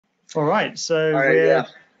All right, so All right, we're yeah.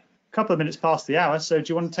 a couple of minutes past the hour. So do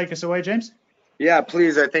you want to take us away, James? Yeah,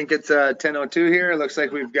 please. I think it's 10:02 here. It looks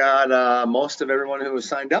like we've got most of everyone who has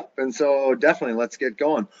signed up. And so definitely let's get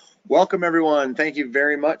going. Welcome, everyone. Thank you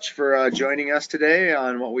very much for joining us today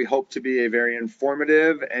on what we hope to be a very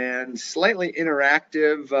informative and slightly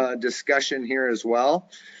interactive discussion here as well.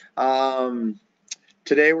 Um,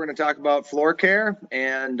 Today we're going to talk about floor care,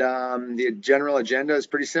 and the general agenda is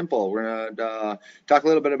pretty simple. We're going to talk a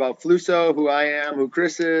little bit about Flusso, who I am, who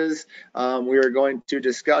Chris is. We are going to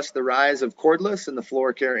discuss the rise of cordless in the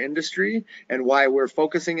floor care industry and why we're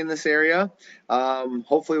focusing in this area.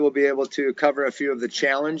 Hopefully we'll be able to cover a few of the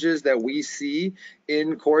challenges that we see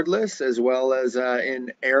in cordless, as well as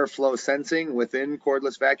in airflow sensing within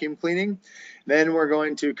cordless vacuum cleaning. Then we're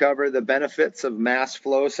going to cover the benefits of mass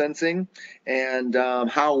flow sensing and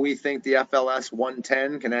how we think the FLS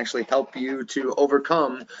 110 can actually help you to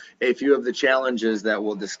overcome a few of the challenges that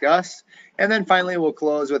we'll discuss. And then finally, we'll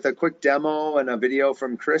close with a quick demo and a video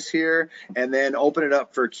from Chris here, and then open it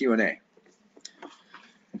up for Q&A.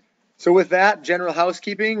 So with that, general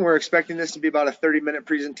housekeeping, we're expecting this to be about a 30-minute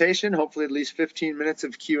presentation, hopefully at least 15 minutes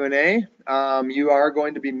of Q&A. You are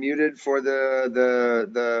going to be muted for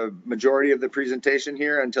the majority of the presentation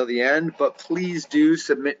here until the end, but please do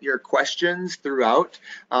submit your questions throughout.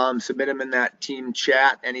 Submit them in that team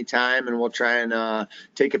chat anytime, and we'll try and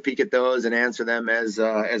take a peek at those and answer them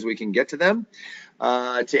as we can get to them.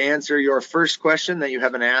 To answer your first question that you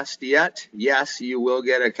haven't asked yet, yes, you will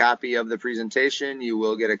get a copy of the presentation. You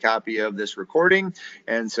will get a copy of this recording,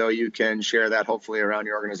 and so you can share that hopefully around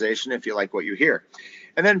your organization if you like what you hear.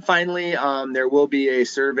 And then finally, there will be a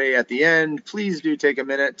survey at the end. Please do take a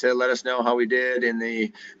minute to let us know how we did in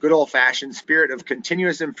the good old-fashioned spirit of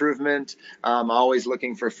continuous improvement. Always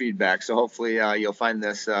looking for feedback. So hopefully you'll find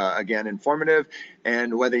this, again, informative.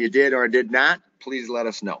 And whether you did or did not, please let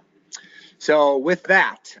us know. So with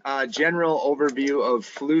that, general overview of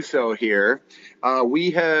Flusso here.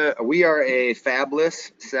 We are a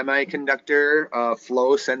fabless semiconductor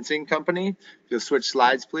flow sensing company. You'll switch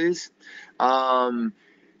slides, please.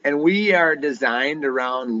 And we are designed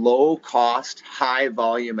around low cost, high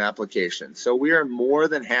volume applications. So we are more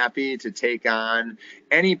than happy to take on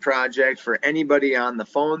any project for anybody on the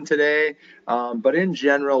phone today. But in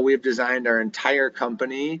general, we've designed our entire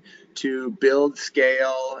company to build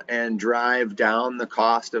scale and drive down the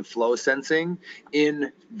cost of flow sensing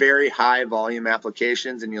in very high volume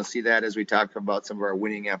applications. And you'll see that as we talk about some of our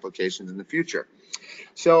winning applications in the future.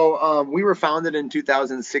 So we were founded in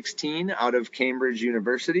 2016 out of Cambridge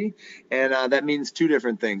University, and that means two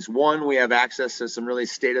different things. One, we have access to some really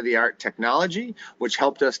state-of-the-art technology, which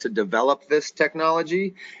helped us to develop this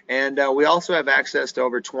technology, and we also have access to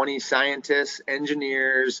over 20 scientists,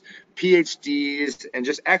 engineers, PhDs, and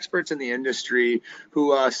just experts in the industry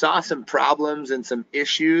who saw some problems and some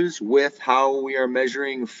issues with how we are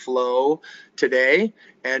measuring flow today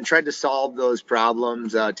and tried to solve those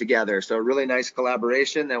problems together. So a really nice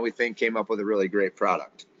collaboration that we think came up with a really great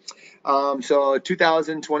product. So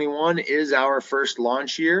 2021 is our first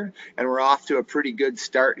launch year, and we're off to a pretty good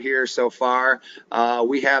start here so far.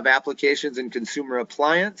 We have applications in consumer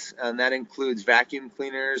appliance, and that includes vacuum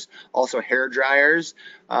cleaners, also hair dryers.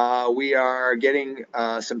 We are getting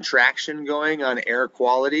some traction going on air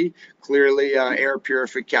quality. Clearly, air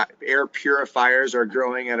purifiers are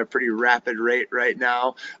growing at a pretty rapid rate right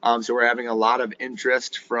now, so we're having a lot of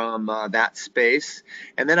interest from that space.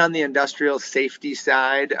 And then on the industrial safety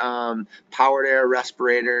side, powered air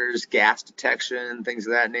respirators, gas detection, things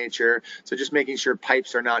of that nature. So just making sure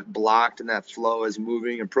pipes are not blocked and that flow is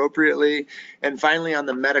moving appropriately. And finally, on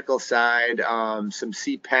the medical side, some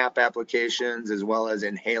CPAP applications as well as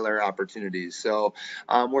inhaler opportunities. So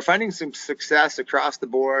we're finding some success across the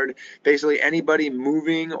board. Basically, anybody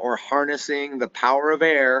moving or harnessing the power of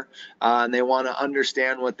air, and they want to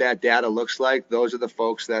understand what that data looks like, those are the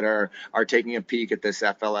folks that are taking a peek at this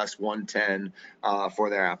FLS 110 for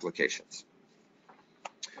their applications.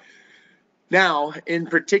 Now, in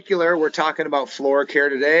particular, we're talking about floor care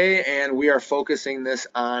today, and we are focusing this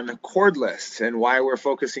on cordless. And why we're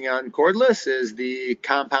focusing on cordless is the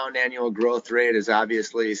compound annual growth rate is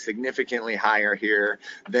obviously significantly higher here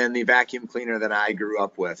than the vacuum cleaner that I grew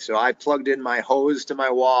up with. So I plugged in my hose to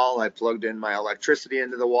my wall, I plugged in my electricity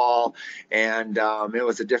into the wall, and it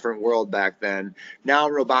was a different world back then. Now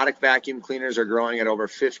robotic vacuum cleaners are growing at over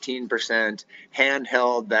 15%,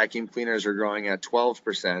 handheld vacuum cleaners are growing at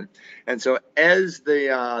 12%. And so as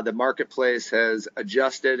the marketplace has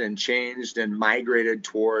adjusted and changed and migrated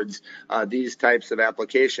towards these types of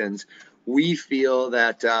applications, we feel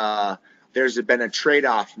that there's been a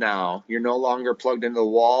trade-off now. You're no longer plugged into the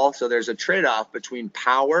wall, so there's a trade-off between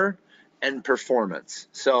power and performance.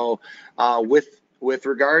 So with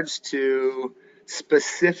regards to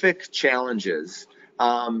specific challenges,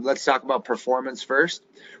 let's talk about performance first.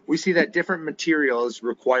 We see that different materials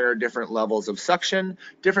require different levels of suction.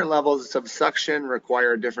 Different levels of suction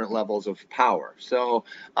require different levels of power. So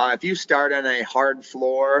if you start on a hard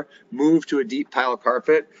floor, move to a deep pile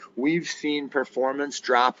carpet, we've seen performance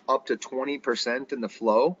drop up to 20% in the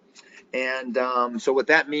flow. And so what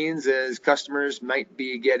that means is customers might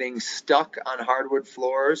be getting stuck on hardwood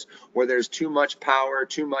floors where there's too much power,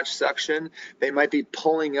 too much suction. They might be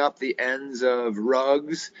pulling up the ends of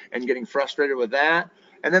rugs and getting frustrated with that.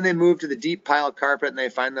 And then they move to the deep pile carpet and they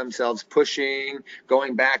find themselves pushing,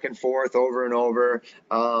 going back and forth over and over.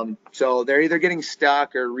 So they're either getting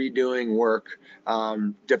stuck or redoing work,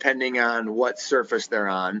 depending on what surface they're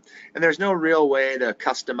on. And there's no real way to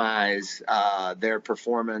customize their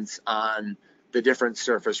performance on the different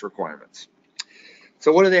surface requirements.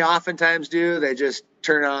 So what do they oftentimes do? They just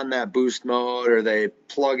turn on that boost mode, or they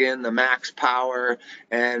plug in the max power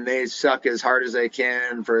and they suck as hard as they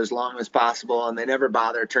can for as long as possible, and they never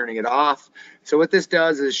bother turning it off. So what this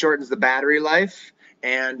does is shortens the battery life,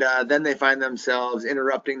 and then they find themselves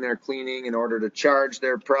interrupting their cleaning in order to charge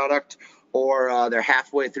their product, or they're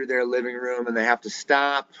halfway through their living room and they have to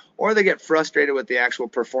stop, or they get frustrated with the actual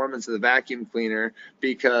performance of the vacuum cleaner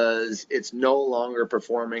because it's no longer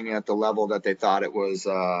performing at the level that they thought it was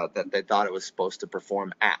supposed to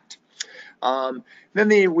perform at.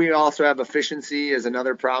 Then we also have efficiency as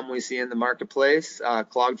another problem we see in the marketplace.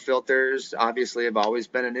 Clogged filters obviously have always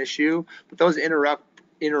been an issue, but those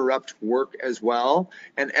interrupt work as well.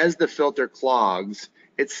 And as the filter clogs,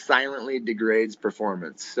 it silently degrades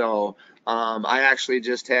performance. So I actually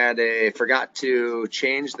just forgot to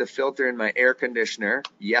change the filter in my air conditioner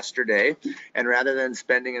yesterday, and rather than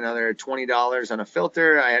spending another $20 on a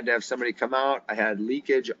filter, I had to have somebody come out. I had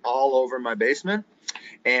leakage all over my basement,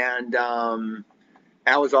 and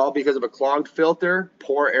that was all because of a clogged filter,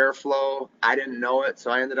 poor airflow. I didn't know it,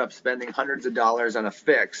 so I ended up spending hundreds of dollars on a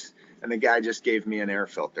fix, and the guy just gave me an air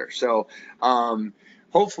filter. So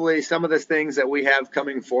hopefully some of the things that we have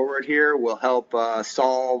coming forward here will help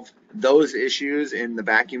solve those issues in the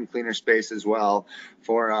vacuum cleaner space as well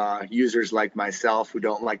for users like myself who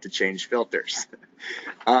don't like to change filters.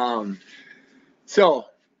 So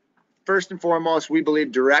first and foremost, we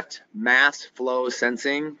believe direct mass flow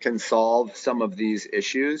sensing can solve some of these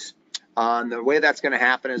issues. The way that's going to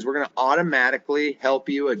happen is we're going to automatically help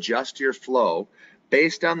you adjust your flow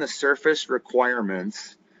based on the surface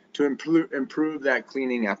requirements to improve that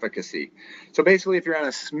cleaning efficacy. So basically, if you're on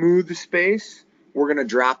a smooth space, we're going to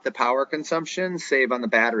drop the power consumption, save on the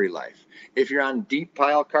battery life. If you're on deep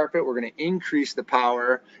pile carpet, we're going to increase the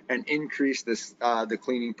power and increase the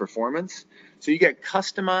cleaning performance. So you get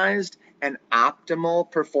customized and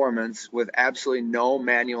optimal performance with absolutely no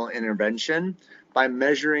manual intervention by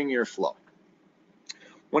measuring your flow.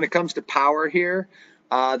 When it comes to power here,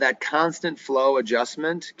 that constant flow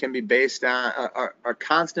adjustment can be based on a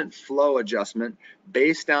constant flow adjustment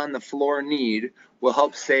based on the floor need will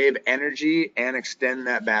help save energy and extend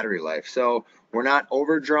that battery life. So we're not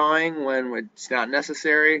overdrawing when it's not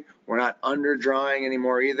necessary. We're not underdrawing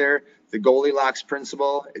anymore either. The Goldilocks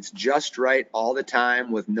principle, it's just right all the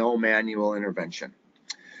time with no manual intervention.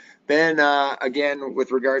 Then again,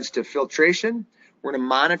 with regards to filtration, we're going to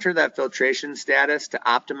monitor that filtration status to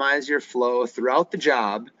optimize your flow throughout the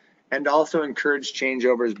job and also encourage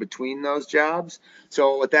changeovers between those jobs.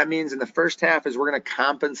 So what that means in the first half is we're going to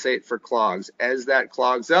compensate for clogs. As that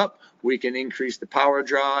clogs up, we can increase the power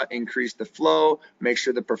draw, increase the flow, make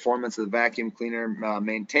sure the performance of the vacuum cleaner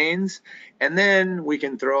maintains, and then we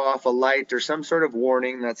can throw off a light or some sort of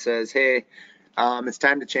warning that says, hey, it's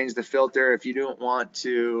time to change the filter. If you don't want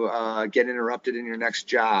to get interrupted in your next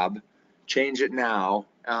job, change it now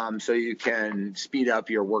so you can speed up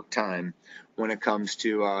your work time when it comes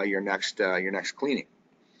to your next cleaning.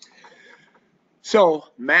 So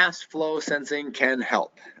mass flow sensing can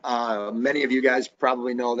help. Many of you guys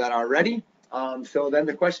probably know that already. So then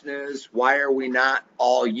the question is, why are we not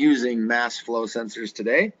all using mass flow sensors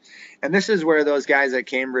today? And this is where those guys at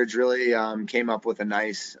Cambridge really came up with a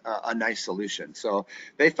nice solution. So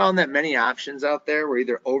they found that many options out there were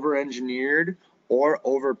either over-engineered or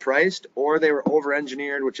overpriced, or they were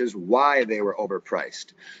over-engineered, which is why they were overpriced.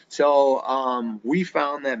 So we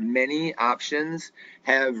found that many options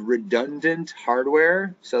have redundant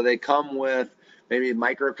hardware, so they come with maybe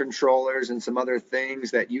microcontrollers and some other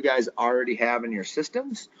things that you guys already have in your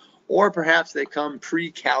systems, or perhaps they come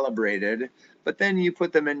pre-calibrated, but then you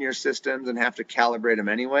put them in your systems and have to calibrate them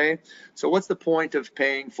anyway. So what's the point of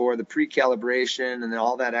paying for the pre-calibration and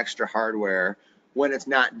all that extra hardware when it's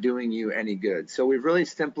not doing you any good? So we've really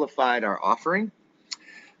simplified our offering.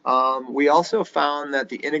 We also found that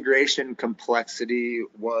the integration complexity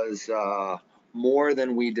was more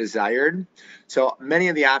than we desired. So many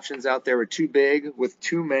of the options out there were too big with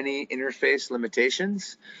too many interface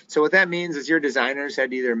limitations. So what that means is your designers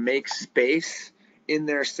had to either make space in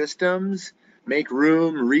their systems, make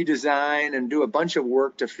room, redesign, and do a bunch of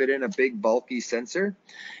work to fit in a big bulky sensor.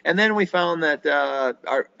 And then we found that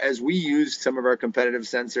as we used some of our competitive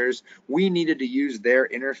sensors, we needed to use their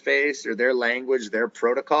interface or their language, their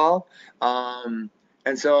protocol.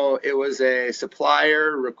 And so it was a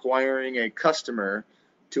supplier requiring a customer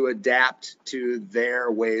to adapt to their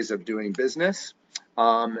ways of doing business.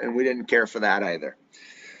 And we didn't care for that either.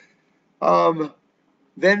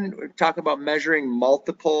 Then we talk about measuring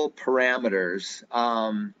multiple parameters.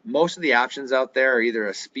 Most of the options out there are either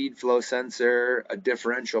a speed flow sensor, a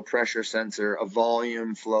differential pressure sensor, a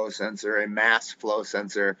volume flow sensor, a mass flow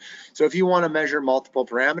sensor. So if you want to measure multiple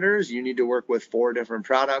parameters, you need to work with 4 different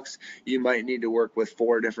products. You might need to work with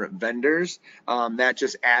 4 different vendors. That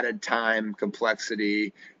just added time,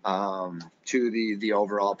 complexity to the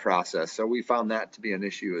overall process. So we found that to be an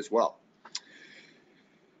issue as well.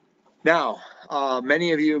 Now,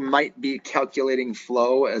 many of you might be calculating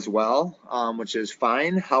flow as well, which is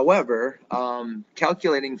fine. However,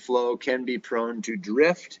 calculating flow can be prone to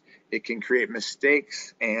drift. It can create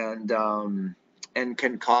mistakes and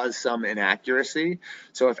can cause some inaccuracy.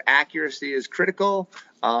 So if accuracy is critical,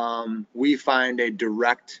 we find a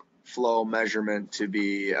direct flow measurement to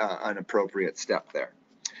be an appropriate step there.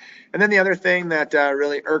 And then the other thing that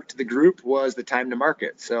really irked the group was the time to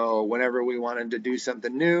market. So whenever we wanted to do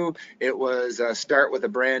something new, it was start with a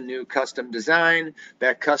brand new custom design.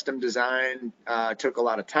 That custom design took a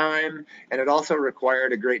lot of time, and it also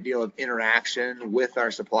required a great deal of interaction with our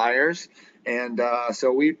suppliers. And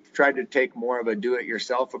so we tried to take more of a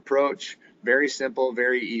do-it-yourself approach. Very simple,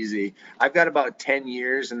 very easy. I've got about 10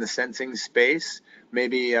 years in the sensing space,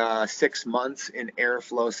 maybe 6 months in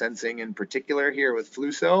airflow sensing in particular here with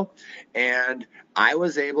Flusso. And I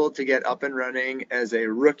was able to get up and running as a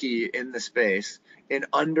rookie in the space in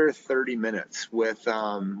under 30 minutes with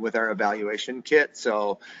our evaluation kit.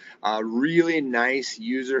 So really nice,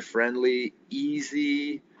 user-friendly,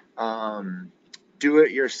 easy,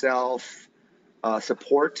 do-it-yourself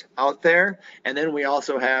support out there. And then we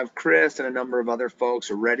also have Chris and a number of other folks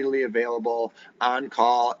readily available on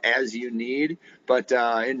call as you need. But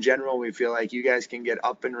in general, we feel like you guys can get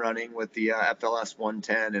up and running with the FLS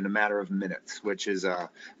 110 in a matter of minutes, which is a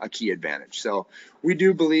key advantage. So we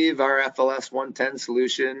do believe our FLS 110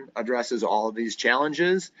 solution addresses all of these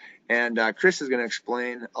challenges. And Chris is going to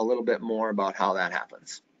explain a little bit more about how that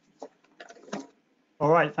happens. All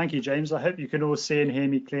right, thank you, James. I hope you can all see and hear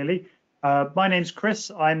me clearly. My name's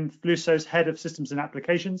Chris. I'm Flusso's head of systems and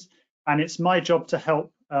applications, and it's my job to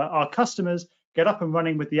help our customers get up and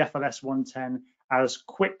running with the FLS 110 as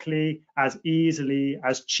quickly, as easily,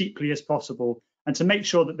 as cheaply as possible, and to make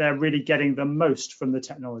sure that they're really getting the most from the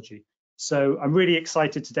technology. So I'm really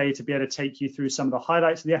excited today to be able to take you through some of the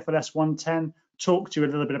highlights of the FLS 110, talk to you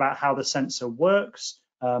a little bit about how the sensor works,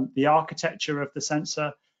 the architecture of the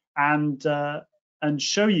sensor, and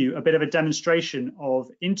show you a bit of a demonstration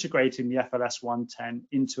of integrating the FLS 110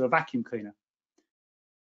 into a vacuum cleaner.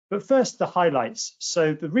 But first, the highlights.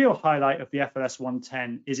 So the real highlight of the FLS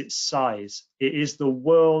 110 is its size. It is the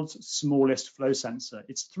world's smallest flow sensor.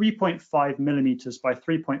 It's 3.5 millimeters by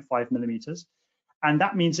 3.5 millimeters. And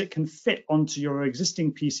that means it can fit onto your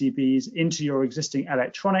existing PCBs, into your existing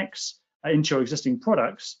electronics, into your existing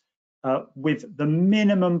products with the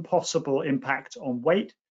minimum possible impact on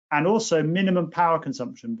weight, and also minimum power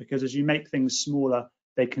consumption, because as you make things smaller,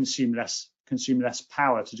 they consume less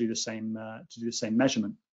power to do the same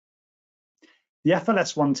measurement. The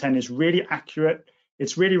FLS 110 is really accurate,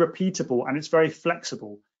 it's really repeatable, and it's very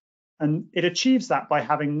flexible. And it achieves that by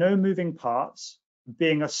having no moving parts,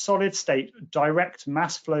 being a solid state direct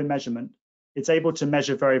mass flow measurement. It's able to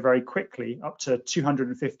measure very, very quickly, up to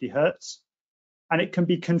 250 Hertz. And it can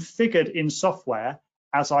be configured in software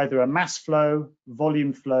as either a mass flow,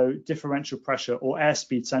 volume flow, differential pressure, or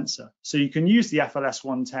airspeed sensor. So you can use the FLS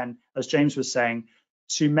 110, as James was saying,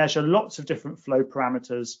 to measure lots of different flow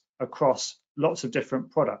parameters across lots of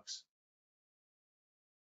different products.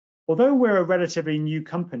 Although we're a relatively new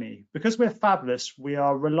company, because we're fabless, we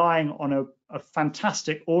are relying on a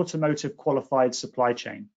fantastic automotive qualified supply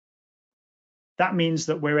chain. That means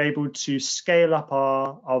that we're able to scale up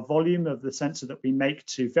our volume of the sensor that we make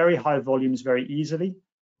to very high volumes very easily.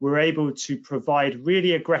 We're able to provide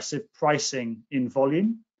really aggressive pricing in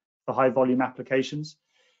volume for high volume applications.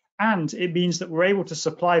 And it means that we're able to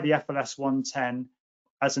supply the FLS 110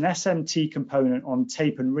 as an SMT component on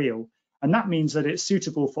tape and reel. And that means that it's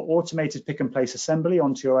suitable for automated pick and place assembly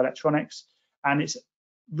onto your electronics. And it's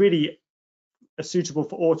really suitable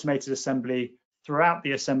for automated assembly throughout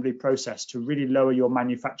the assembly process to really lower your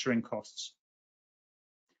manufacturing costs.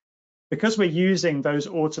 Because we're using those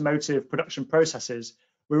automotive production processes,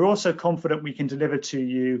 we're also confident we can deliver to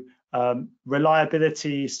you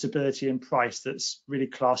reliability, stability, and price that's really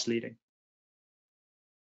class leading.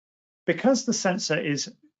 Because the sensor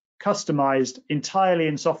is customized entirely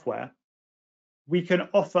in software, we can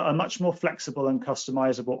offer a much more flexible and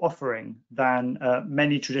customizable offering than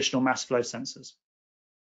many traditional mass flow sensors.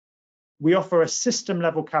 We offer a system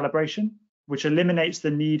level calibration, which eliminates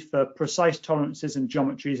the need for precise tolerances and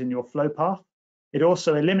geometries in your flow path. It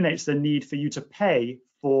also eliminates the need for you to pay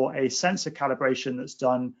for a sensor calibration that's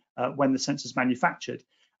done when the sensor is manufactured,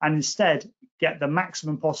 and instead get the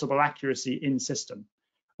maximum possible accuracy in system.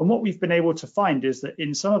 And what we've been able to find is that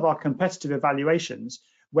in some of our competitive evaluations,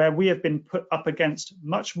 where we have been put up against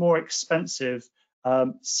much more expensive,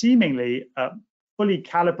 seemingly fully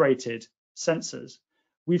calibrated sensors,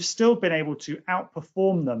 we've still been able to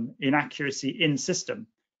outperform them in accuracy in system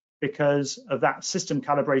because of that system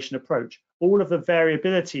calibration approach. All of the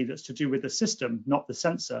variability that's to do with the system, not the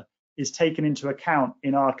sensor, is taken into account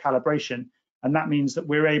in our calibration. And that means that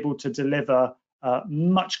we're able to deliver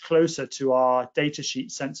much closer to our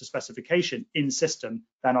datasheet sensor specification in system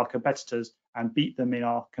than our competitors and beat them in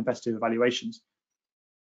our competitive evaluations.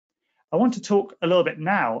 I want to talk a little bit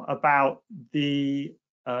now about the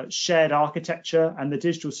shared architecture and the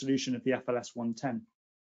digital solution of the FLS 110.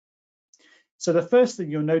 So the first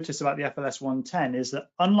thing you'll notice about the FLS 110 is that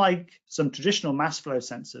unlike some traditional mass flow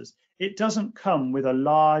sensors, it doesn't come with a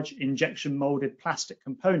large injection molded plastic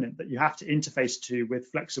component that you have to interface to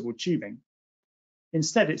with flexible tubing.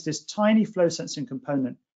 Instead, it's this tiny flow sensing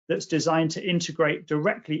component that's designed to integrate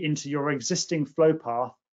directly into your existing flow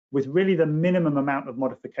path with really the minimum amount of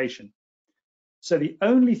modification. So the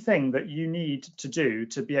only thing that you need to do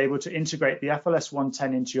to be able to integrate the FLS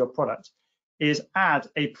 110 into your product is add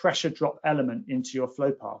a pressure drop element into your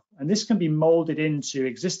flow path. And this can be molded into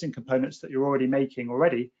existing components that you're already making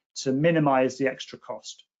to minimize the extra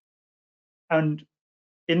cost. And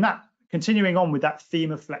in that, continuing on with that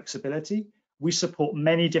theme of flexibility, we support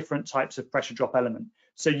many different types of pressure drop element.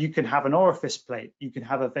 So you can have an orifice plate, you can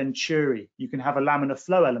have a venturi, you can have a laminar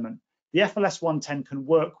flow element. The FLS 110 can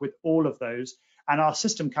work with all of those, and our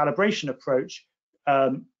system calibration approach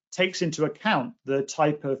takes into account the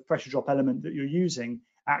type of pressure drop element that you're using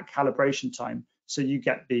at calibration time, so you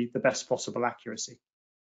get the best possible accuracy.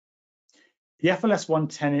 The FLS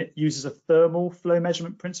 110 uses a thermal flow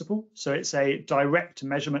measurement principle, so it's a direct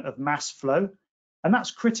measurement of mass flow. And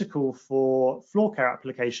that's critical for floor care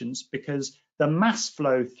applications because the mass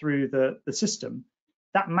flow through the system,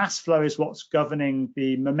 that mass flow is what's governing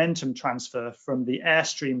the momentum transfer from the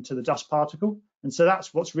airstream to the dust particle. And so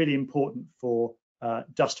that's what's really important for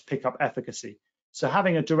dust pickup efficacy. So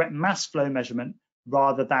having a direct mass flow measurement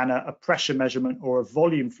rather than a pressure measurement or a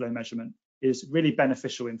volume flow measurement is really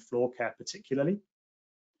beneficial in floor care particularly.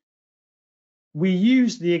 We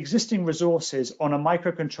use the existing resources on a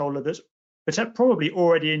microcontroller that's probably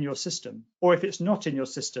already in your system, or if it's not in your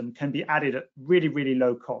system, can be added at really, really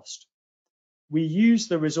low cost. We use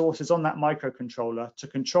the resources on that microcontroller to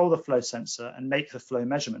control the flow sensor and make the flow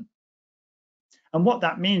measurement. And what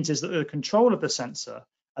that means is that the control of the sensor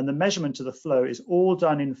and the measurement of the flow is all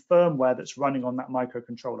done in firmware that's running on that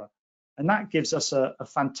microcontroller. And that gives us a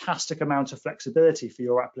fantastic amount of flexibility for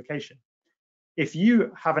your application. If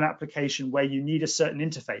you have an application where you need a certain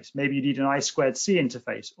interface, maybe you need an I2C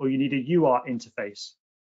interface or you need a UART interface,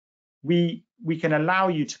 we can allow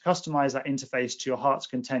you to customize that interface to your heart's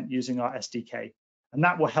content using our SDK. And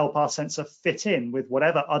that will help our sensor fit in with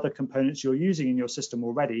whatever other components you're using in your system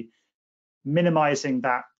already, minimizing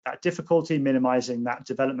that difficulty, minimizing that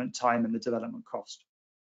development time and the development cost.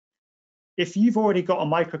 If you've already got a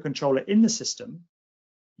microcontroller in the system,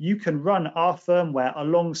 you can run our firmware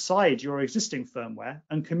alongside your existing firmware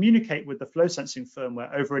and communicate with the flow sensing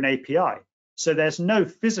firmware over an API. So there's no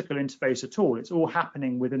physical interface at all. It's all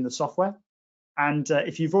happening within the software. And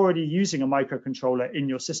if you've already using a microcontroller in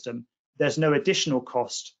your system, there's no additional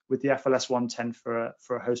cost with the FLS 110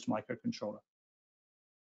 for a host microcontroller.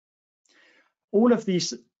 All of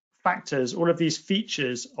these factors, all of these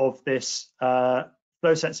features of this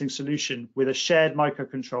flow sensing solution with a shared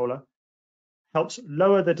microcontroller helps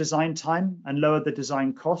lower the design time and lower the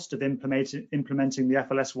design cost of implementing the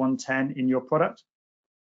FLS 110 in your product.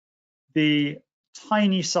 The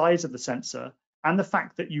tiny size of the sensor and the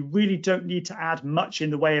fact that you really don't need to add much in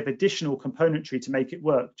the way of additional componentry to make it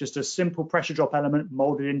work, just a simple pressure drop element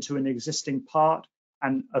molded into an existing part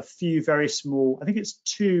and a few very small, I think it's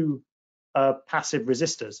 2 passive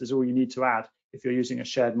resistors is all you need to add if you're using a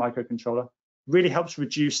shared microcontroller, really helps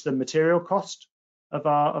reduce the material cost of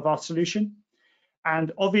our solution.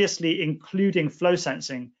 And obviously, including flow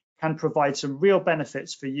sensing can provide some real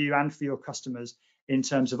benefits for you and for your customers in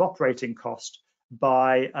terms of operating cost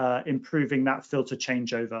by improving that filter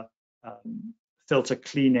changeover, filter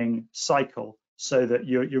cleaning cycle, so that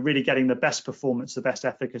you're really getting the best performance, the best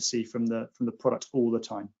efficacy from the product all the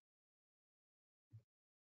time.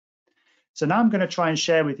 So now I'm going to try and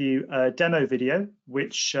share with you a demo video,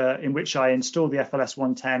 in which I install the FLS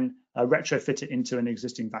 110, retrofit it into an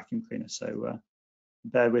existing vacuum cleaner. So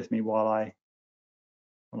bear with me while I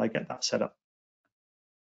get that set up.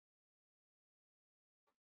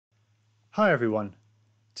 Hi everyone.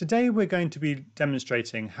 Today we're going to be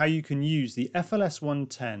demonstrating how you can use the FLS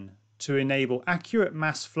 110 to enable accurate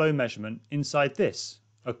mass flow measurement inside this,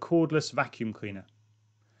 a cordless vacuum cleaner.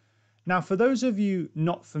 Now, for those of you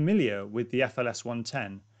not familiar with the FLS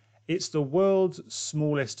 110, it's the world's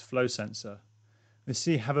smallest flow sensor. You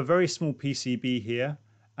see, I have a very small PCB here,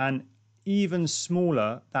 and even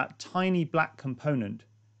smaller, that tiny black component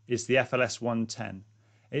is the FLS 110.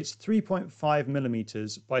 It's 3.5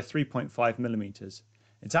 millimeters by 3.5 millimeters.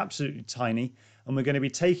 It's absolutely tiny, and we're going to be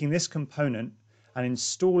taking this component and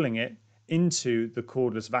installing it into the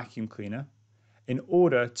cordless vacuum cleaner in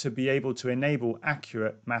order to be able to enable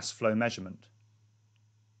accurate mass flow measurement.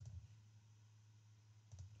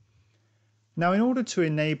 Now, in order to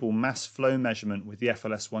enable mass flow measurement with the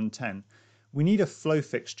FLS 110, we need a flow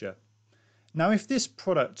fixture. Now, if this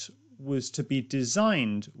product was to be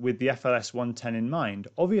designed with the FLS 110 in mind,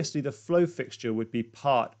 obviously the flow fixture would be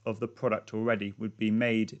part of the product already, would be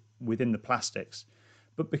made within the plastics.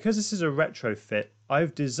 But because this is a retrofit,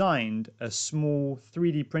 I've designed a small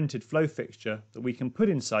 3D printed flow fixture that we can put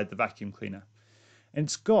inside the vacuum cleaner. And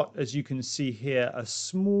it's got, as you can see here, a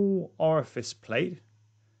small orifice plate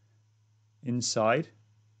inside.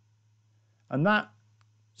 And that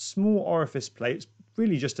small orifice plate, it's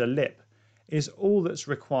really just a lip, is all that's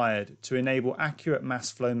required to enable accurate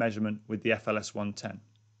mass flow measurement with the FLS 110.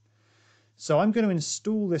 So I'm going to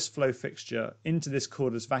install this flow fixture into this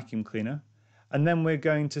cordless vacuum cleaner, and then we're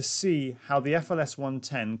going to see how the FLS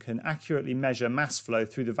 110 can accurately measure mass flow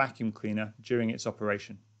through the vacuum cleaner during its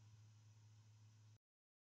operation.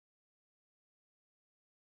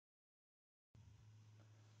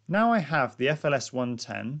 Now I have the FLS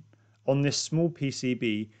 110 on this small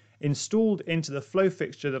PCB installed into the flow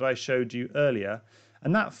fixture that I showed you earlier,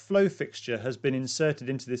 and that flow fixture has been inserted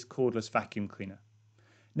into this cordless vacuum cleaner.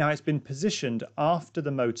 Now it's been positioned after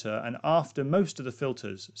the motor and after most of the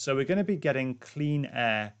filters, so we're going to be getting clean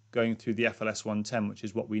air going through the FLS 110, which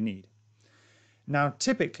is what we need. Now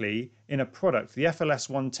typically in a product, the FLS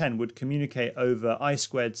 110 would communicate over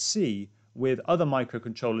I2C with other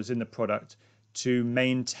microcontrollers in the product to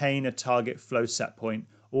maintain a target flow set point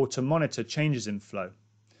or to monitor changes in flow.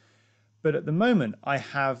 But at the moment I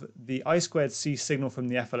have the I2C signal from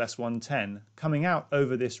the FLS 110 coming out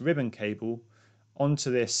over this ribbon cable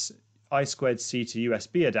onto this I2C to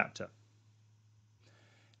USB adapter.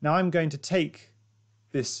 Now I'm going to take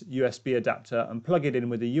this USB adapter and plug it in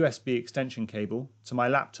with a USB extension cable to my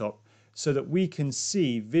laptop so that we can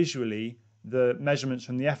see visually the measurements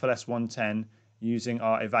from the FLS 110 using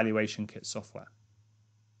our evaluation kit software.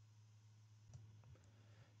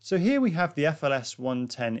 So here we have the FLS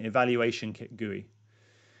 110 evaluation kit GUI.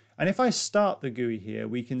 And if I start the GUI here,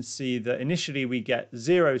 we can see that initially we get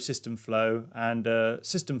 0 system flow and a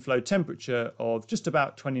system flow temperature of just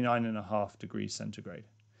about 29.5 degrees centigrade.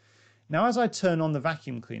 Now, as I turn on the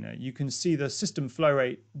vacuum cleaner, you can see the system flow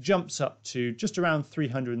rate jumps up to just around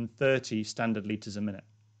 330 standard liters a minute.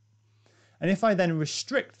 And if I then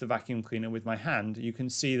restrict the vacuum cleaner with my hand, you can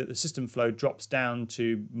see that the system flow drops down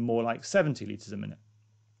to more like 70 liters a minute.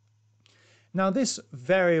 Now, this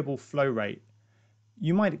variable flow rate,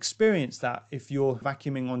 you might experience that if you're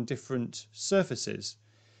vacuuming on different surfaces.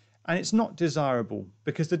 And it's not desirable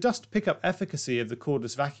because the dust pickup efficacy of the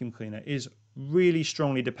cordless vacuum cleaner is really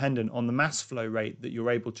strongly dependent on the mass flow rate that you're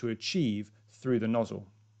able to achieve through the nozzle.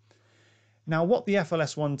 Now, what the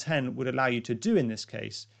FLS 110 would allow you to do in this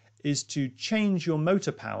case is to change your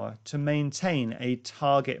motor power to maintain a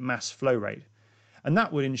target mass flow rate. And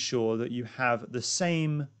that would ensure that you have the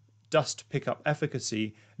same dust pickup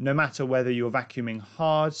efficacy no matter whether you're vacuuming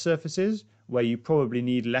hard surfaces where you probably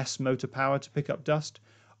need less motor power to pick up dust,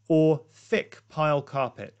 or thick pile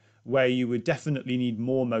carpet, where you would definitely need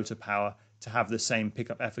more motor power to have the same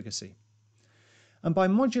pickup efficacy. And by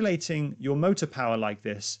modulating your motor power like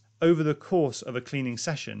this over the course of a cleaning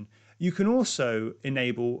session, you can also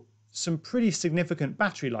enable some pretty significant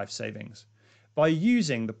battery life savings by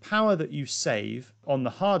using the power that you save on the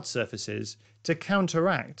hard surfaces to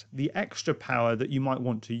counteract the extra power that you might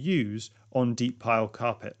want to use on deep pile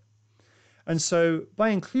carpet. And so by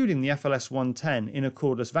including the FLS 110 in a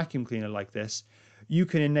cordless vacuum cleaner like this, you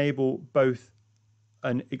can enable both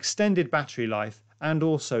an extended battery life and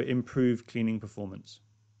also improved cleaning performance.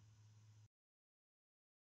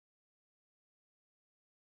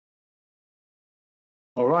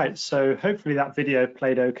 All right, so hopefully that video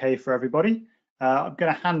played okay for everybody. I'm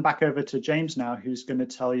going to hand back over to James now, who's going to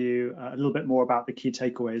tell you a little bit more about the key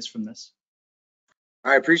takeaways from this.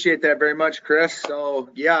 I appreciate that very much, Chris. So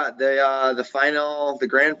yeah, the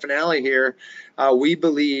grand finale here, we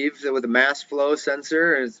believe that with a mass flow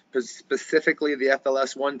sensor, and specifically the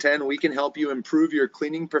FLS 110, we can help you improve your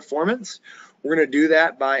cleaning performance. We're going to do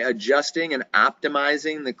that by adjusting and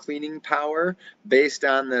optimizing the cleaning power based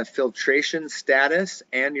on the filtration status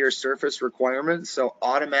and your surface requirements. So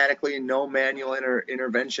automatically no manual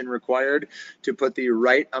intervention required to put the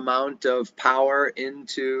right amount of power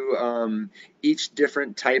into each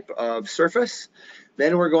different type of surface.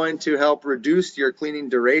 Then we're going to help reduce your cleaning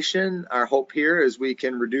duration. Our hope here is we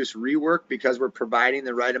can reduce rework because we're providing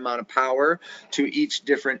the right amount of power to each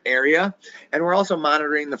different area. And we're also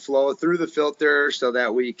monitoring the flow through the filter so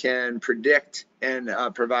that we can predict and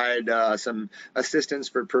provide some assistance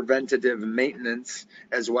for preventative maintenance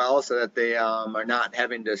as well, so that they are not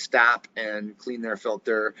having to stop and clean their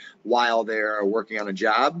filter while they're working on a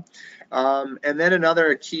job. And then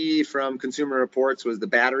another key from Consumer Reports was the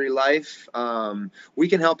battery life. We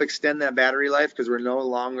can help extend that battery life because we're no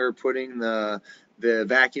longer putting the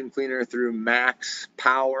vacuum cleaner through max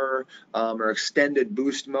power or extended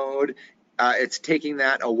boost mode. It's taking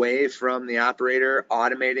that away from the operator,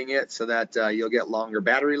 automating it so that you'll get longer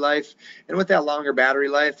battery life. And with that longer battery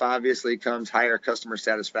life, obviously comes higher customer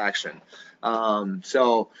satisfaction.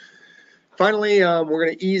 Finally, we're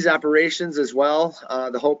going to ease operations as well.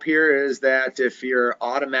 The hope here is that if you're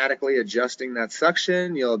automatically adjusting that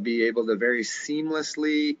suction, you'll be able to very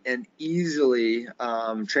seamlessly and easily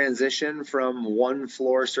transition from one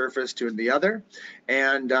floor surface to the other,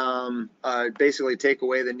 and basically take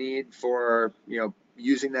away the need for,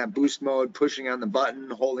 using that boost mode, pushing on the button,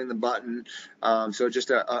 holding the button. So just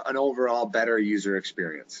an overall better user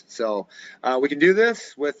experience. So we can do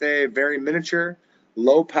this with a very miniature,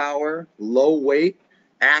 low power, low weight,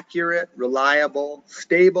 accurate, reliable,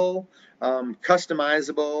 stable,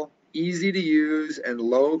 customizable, easy to use, and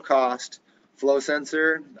low cost flow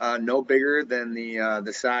sensor, no bigger than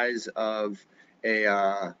the size of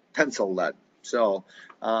a pencil lead. So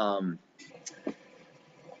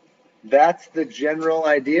that's the general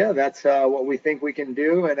idea. That's what we think we can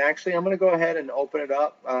do. And actually, I'm going to go ahead and open it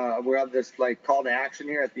up. We have this call to action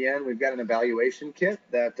here at the end. We've got an evaluation kit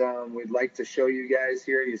that we'd like to show you guys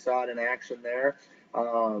here. You saw it in action there.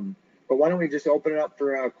 But why don't we just open it up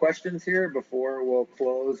for questions here before we'll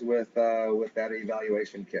close with that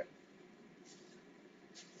evaluation kit.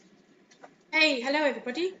 Hey, hello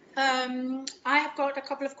everybody. I have got a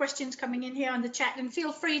couple of questions coming in here on the chat, and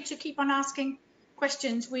feel free to keep on asking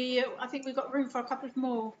questions. I think we've got room for a couple of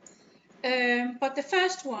more. But the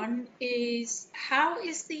first one is, how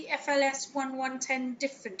is the FLS 110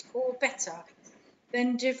 different or better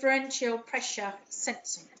than differential pressure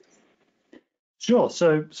sensing? Sure,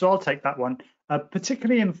 so I'll take that one.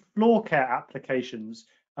 Particularly in floor care applications,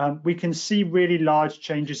 we can see really large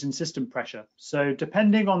changes in system pressure. So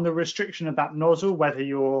depending on the restriction of that nozzle, whether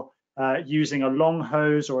you're using a long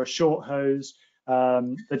hose or a short hose,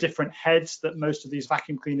 the different heads that most of these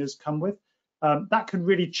vacuum cleaners come with, that can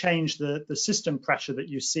really change the system pressure that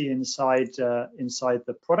you see inside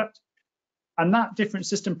the product. And that different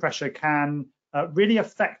system pressure can really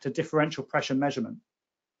affect a differential pressure measurement.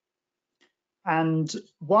 And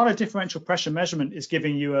while a differential pressure measurement is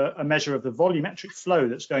giving you a measure of the volumetric flow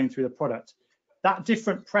that's going through the product, that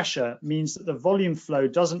different pressure means that the volume flow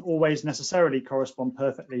doesn't always necessarily correspond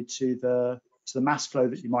perfectly to the mass flow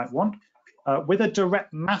that you might want. With a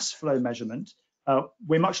direct mass flow measurement,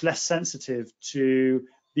 we're much less sensitive to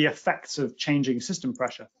the effects of changing system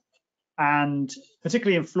pressure. And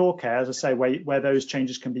particularly in floor care, as I say, where those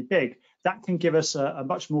changes can be big, that can give us a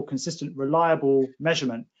much more consistent, reliable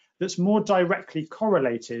measurement that's more directly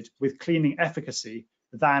correlated with cleaning efficacy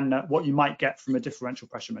than what you might get from a differential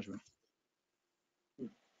pressure measurement.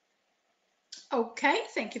 Okay,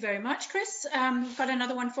 thank you very much, Chris. Got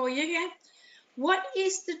another one for you here. What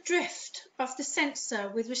is the drift of the sensor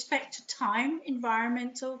with respect to time,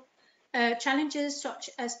 environmental challenges such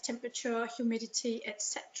as temperature, humidity,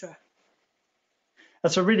 etc.?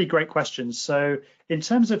 That's a really great question. So in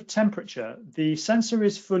terms of temperature, the sensor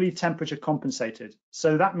is fully temperature compensated.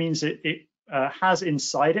 So that means it has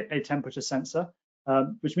inside it a temperature sensor,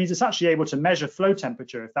 which means it's actually able to measure flow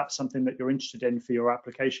temperature if that's something that you're interested in for your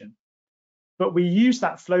application. But we use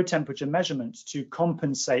that flow temperature measurement to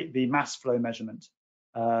compensate the mass flow measurement,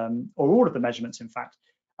 or all of the measurements, in fact.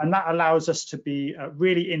 And that allows us to be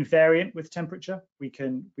really invariant with temperature. We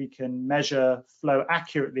can measure flow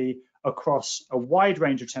accurately across a wide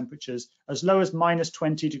range of temperatures, as low as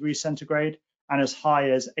 -20 degrees centigrade and as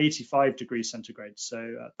high as 85 degrees centigrade.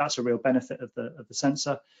 So that's a real benefit of the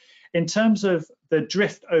sensor. In terms of the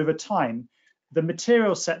drift over time, the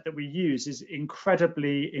material set that we use is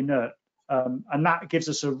incredibly inert. And that gives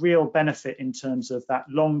us a real benefit in terms of that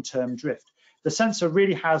long-term drift. The sensor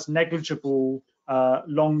really has negligible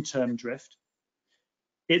long-term drift.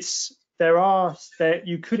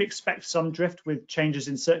 You could expect some drift with changes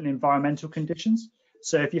in certain environmental conditions.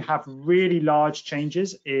 So if you have really large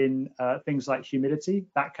changes in things like humidity,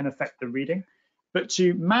 that can affect the reading. But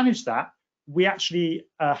to manage that, we actually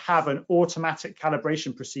have an automatic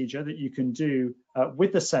calibration procedure that you can do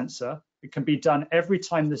with the sensor. It can be done every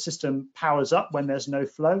time the system powers up when there's no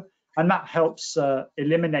flow, and that helps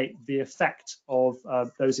eliminate the effect of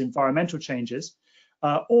those environmental changes.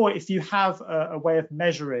 Or if you have a way of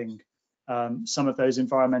measuring some of those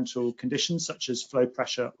environmental conditions, such as flow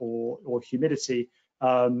pressure or humidity,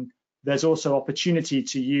 there's also opportunity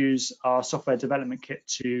to use our software development kit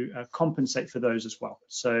to compensate for those as well.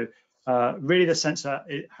 So really the sensor,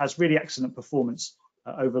 it has really excellent performance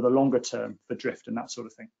over the longer term for drift and that sort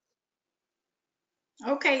of thing.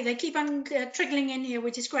 Okay, they keep on trickling in here,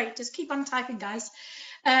 which is great. Just keep on typing, guys.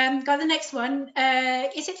 Got the next one.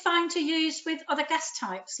 Is it fine to use with other gas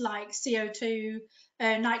types like CO2,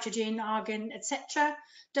 nitrogen, argon, etc.?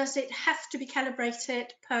 Does it have to be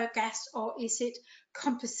calibrated per gas, or is it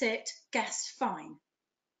composite gas fine?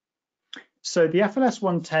 So the FLS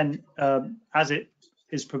 110, as it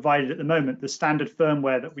is provided at the moment, the standard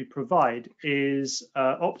firmware that we provide is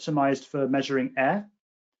optimized for measuring air.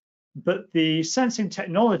 But the sensing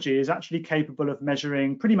technology is actually capable of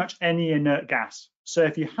measuring pretty much any inert gas. So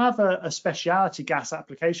if you have a specialty gas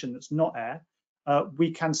application that's not air,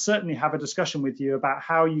 we can certainly have a discussion with you about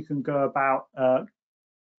how you can go about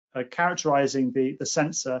characterizing the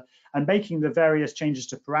sensor and making the various changes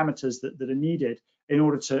to parameters that are needed in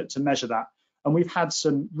order to measure that. And we've had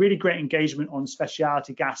some really great engagement on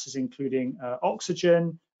specialty gases, including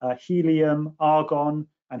oxygen, helium, argon,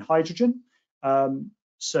 and hydrogen.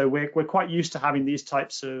 So we're quite used to having these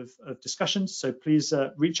types of discussions. So please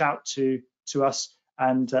reach out to us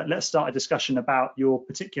and let's start a discussion about your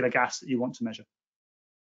particular gas that you want to measure.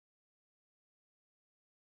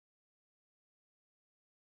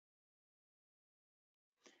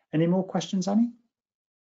 Any more questions, Annie?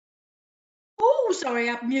 Oh, sorry,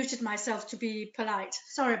 I've muted myself to be polite.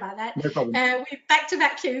 Sorry about that. No problem. We're back to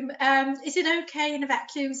vacuum. Is it okay in a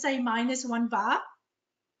vacuum, say -1 bar?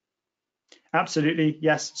 Absolutely,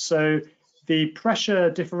 yes. So the pressure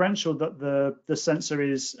differential that the sensor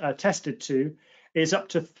is tested to is up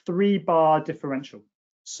to 3 bar differential.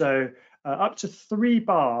 So up to 3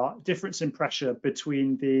 bar difference in pressure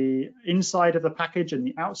between the inside of the package and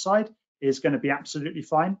the outside is going to be absolutely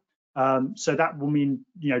fine. So that will mean,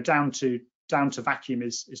 down to vacuum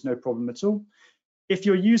is no problem at all. If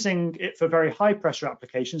you're using it for very high pressure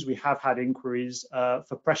applications, we have had inquiries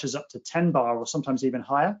for pressures up to 10 bar or sometimes even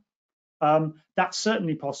higher. That's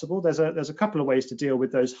certainly possible. There's a couple of ways to deal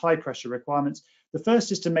with those high pressure requirements. The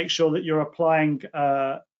first is to make sure that you're applying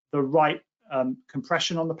the right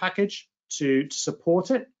compression on the package to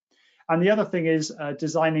support it. And the other thing is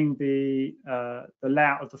designing the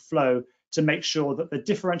layout of the flow to make sure that the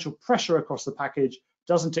differential pressure across the package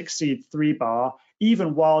doesn't exceed 3 bar,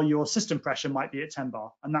 even while your system pressure might be at 10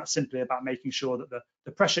 bar. And that's simply about making sure that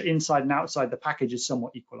the pressure inside and outside the package is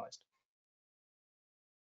somewhat equalized.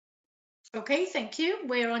 Okay, thank you.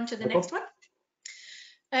 We're on to the next one.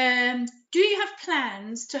 Do you have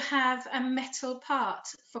plans to have a metal part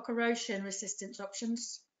for corrosion resistance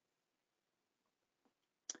options?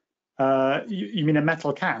 You mean a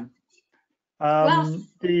metal can? Well,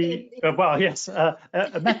 Yes, a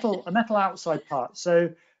metal outside part.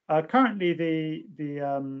 So currently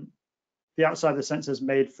the outside of the sensor is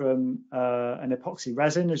made from an epoxy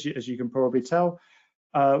resin, as you can probably tell.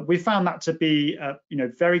 We found that to be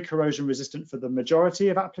very corrosion resistant for the majority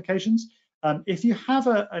of applications. If you have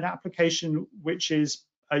an application which is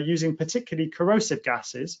using particularly corrosive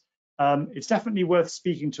gases, it's definitely worth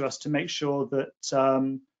speaking to us to make sure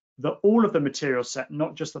that that all of the material set,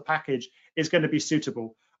 not just the package, is going to be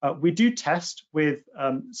suitable. We do test with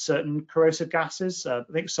certain corrosive gases. I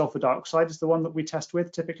think sulfur dioxide is the one that we test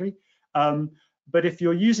with typically. But if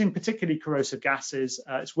you're using particularly corrosive gases,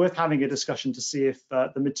 it's worth having a discussion to see if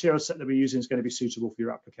the material set that we're using is going to be suitable for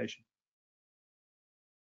your application.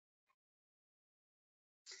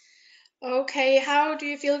 Okay, how do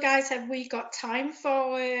you feel, guys? Have we got time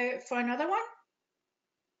for another one?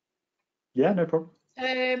 Yeah, no problem.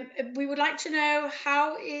 We would like to know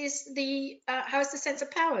how is the sensor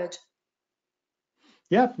powered?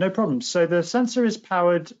 Yeah, no problem. So the sensor is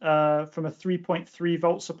powered from a 3.3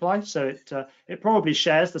 volt supply. So it probably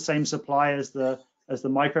shares the same supply as the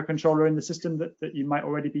microcontroller in the system that you might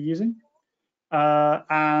already be using.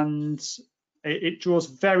 And it draws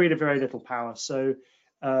very, very little power. So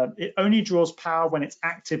it only draws power when it's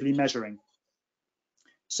actively measuring.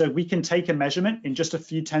 So we can take a measurement in just a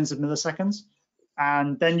few tens of milliseconds,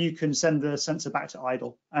 and then you can send the sensor back to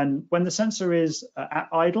idle. And when the sensor is at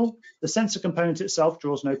idle, the sensor component itself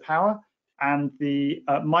draws no power, and the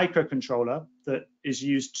microcontroller that is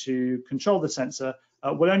used to control the sensor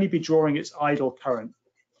will only be drawing its idle current,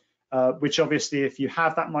 which obviously, if you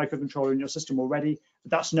have that microcontroller in your system already,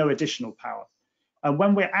 that's no additional power. And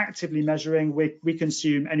when we're actively measuring, we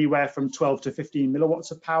consume anywhere from 12 to 15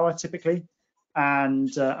 milliwatts of power typically.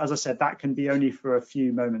 And as I said, that can be only for a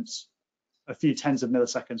few moments, a few tens of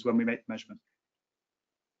milliseconds when we make the measurement.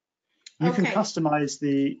 You can customize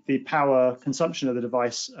the power consumption of the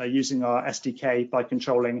device using our SDK by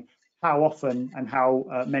controlling how often and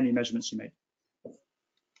how many measurements you make.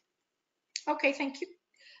 Okay, thank you.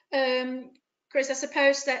 Chris, I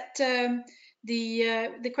suppose that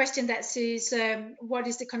the question that says what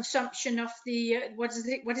is the consumption of the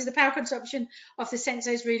what is the power consumption of the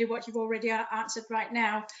sensor is really what you've already answered right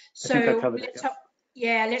now. So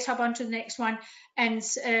let's hop on to the next one and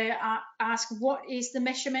ask, what is the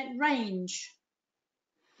measurement range?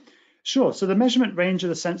 Sure. So the measurement range of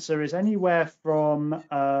the sensor is anywhere from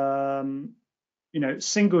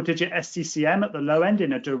single-digit SCCM at the low end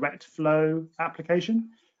in a direct flow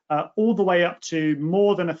application, all the way up to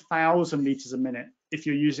more than 1,000 liters a minute if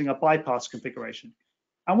you're using a bypass configuration.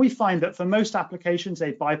 And we find that for most applications,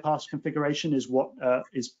 a bypass configuration is what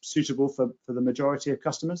is suitable for the majority of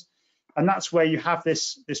customers. And that's where you have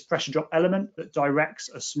this pressure drop element that directs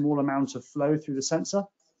a small amount of flow through the sensor.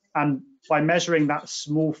 And by measuring that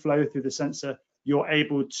small flow through the sensor, you're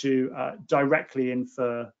able to directly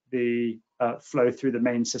infer the flow through the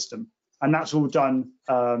main system. And that's all done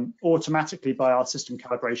automatically by our system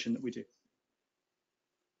calibration that we do.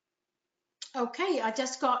 Okay, I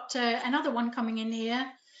just got another one coming in here.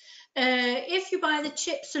 If you buy the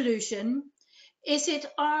chip solution, is it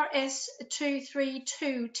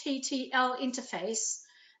RS232 TTL interface,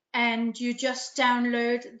 and you just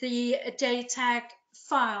download the JTAG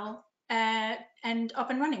file and up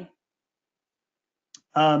and running?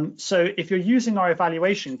 So if you're using our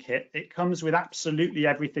evaluation kit, it comes with absolutely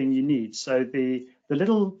everything you need. So the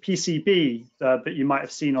little PCB that you might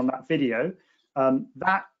have seen on that video,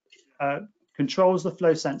 that controls the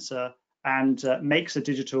flow sensor and takes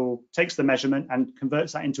the measurement and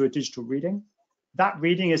converts that into a digital reading. That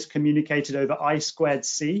reading is communicated over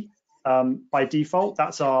I²C by default.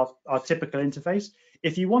 That's our typical interface.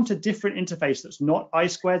 If you want a different interface that's not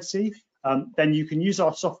I²C, then you can use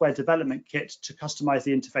our software development kit to customize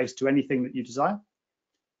the interface to anything that you desire.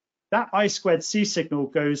 That I²C signal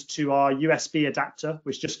goes to our USB adapter,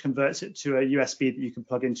 which just converts it to a USB that you can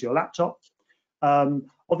plug into your laptop.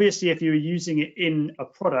 Obviously, if you were using it in a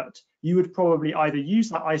product, you would probably either use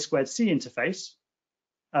that I²C interface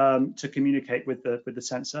to communicate with the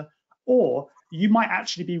sensor, or you might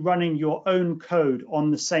actually be running your own code on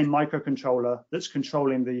the same microcontroller that's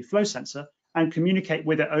controlling the flow sensor and communicate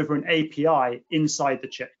with it over an API inside the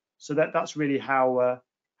chip. So that's really how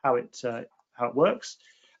it works.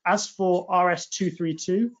 As for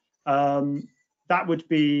RS232, that would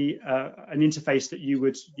be an interface that you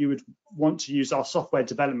would want to use our software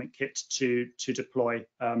development kit to deploy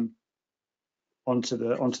onto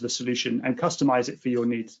the solution and customize it for your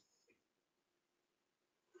needs.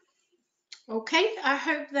 Okay, I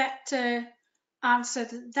hope that answered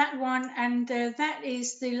that one, and that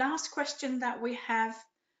is the last question that we have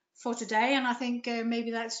for today. And I think maybe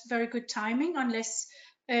that's very good timing, unless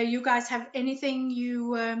you guys have anything you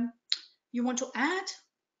want to add.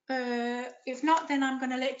 If not, then I'm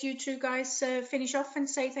going to let you two guys finish off and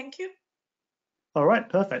say thank you. All right,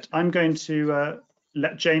 perfect. I'm going to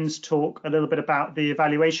let James talk a little bit about the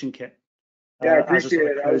evaluation kit. Yeah, I as a appreciate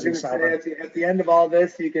sort of it. I was closing going to say salvo. at the end of all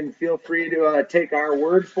this, you can feel free to take our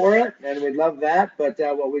word for it, and we'd love that. But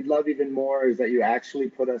what we'd love even more is that you actually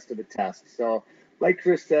put us to the test. So, like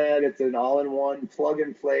Chris said, it's an all-in-one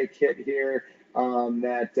plug-and-play kit here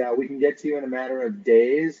that we can get to you in a matter of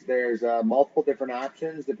days. There's multiple different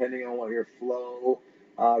options depending on what your flow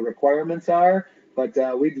requirements are. But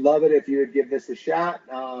we'd love it if you would give this a shot.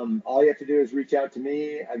 All you have to do is reach out to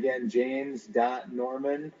me. Again,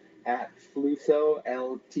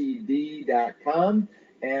 james.norman@flussoltd.com.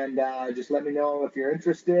 And just let me know if you're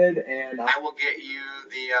interested, and I will get you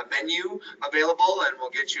the menu available, and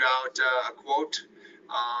we'll get you out a quote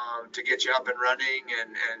to get you up and running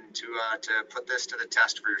and to put this to the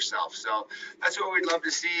test for yourself. So that's what we'd love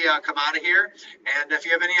to see come out of here. And if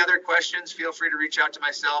you have any other questions, feel free to reach out to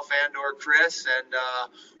myself and or Chris, and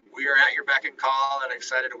we are at your beck and call and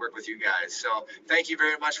excited to work with you guys. So thank you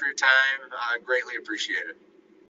very much for your time. Greatly appreciate it.